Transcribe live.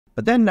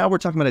But then now we're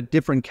talking about a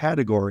different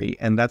category,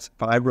 and that's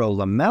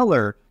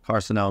fibrolamellar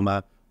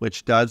carcinoma,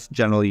 which does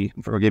generally,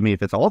 forgive me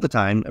if it's all the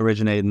time,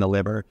 originate in the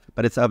liver,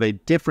 but it's of a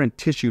different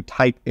tissue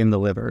type in the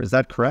liver. Is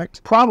that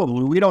correct?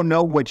 Probably. We don't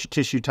know which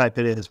tissue type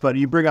it is, but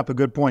you bring up a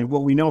good point.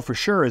 What we know for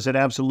sure is it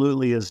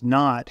absolutely is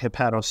not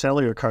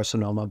hepatocellular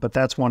carcinoma, but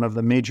that's one of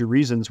the major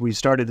reasons we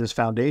started this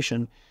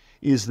foundation,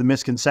 is the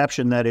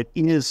misconception that it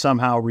is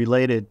somehow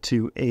related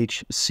to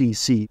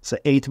HCC. It's the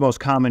 8th most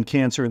common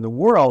cancer in the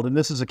world, and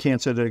this is a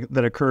cancer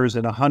that occurs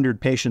in 100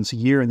 patients a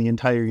year in the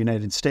entire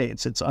United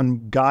States. It's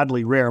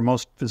ungodly rare.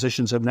 Most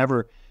physicians have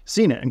never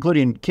seen it,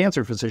 including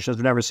cancer physicians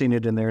have never seen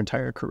it in their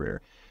entire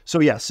career. So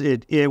yes,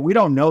 we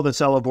don't know the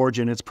cell of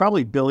origin. It's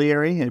probably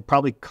biliary, and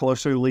probably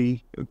closer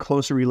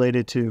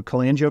related to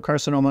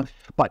cholangiocarcinoma,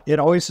 but it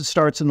always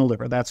starts in the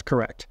liver. That's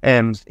correct.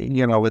 And,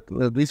 you know, at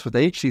least with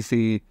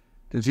HCC,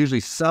 there's usually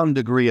some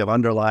degree of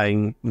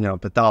underlying,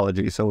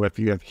 pathology. So if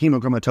you have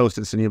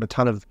hemochromatosis and you have a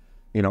ton of,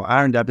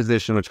 iron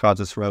deposition, which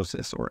causes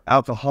cirrhosis, or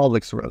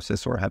alcoholic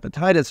cirrhosis, or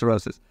hepatitis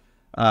cirrhosis,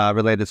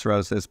 related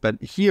cirrhosis.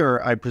 But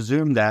here, I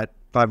presume that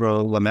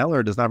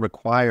fibrolamellar does not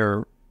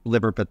require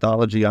liver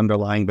pathology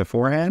underlying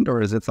beforehand,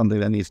 or is it something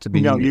that needs to be?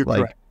 No, you're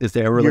correct. Is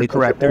there a relationship?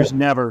 You're correct. There's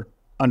never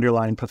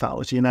underlying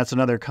pathology, and that's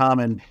another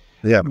common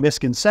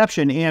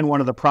misconception. And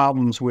one of the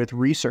problems with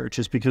research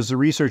is because the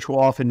research will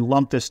often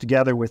lump this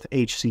together with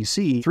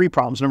HCC. 3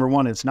 problems. Number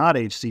 1, it's not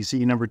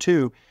HCC. Number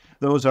 2,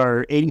 those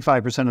are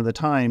 85% of the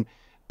time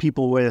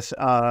people with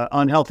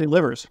unhealthy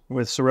livers,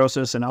 with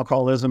cirrhosis and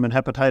alcoholism and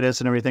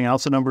hepatitis and everything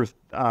else. And number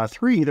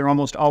 3, they're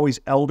almost always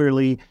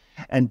elderly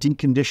and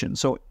deconditioned.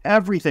 So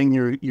everything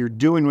you're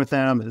doing with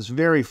them is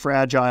very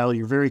fragile.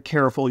 You're very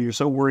careful. You're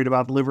so worried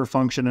about liver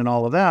function and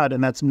all of that.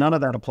 And none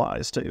of that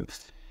applies to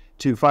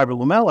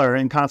fibrolamellar,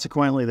 and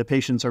consequently the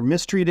patients are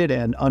mistreated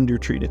and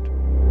undertreated.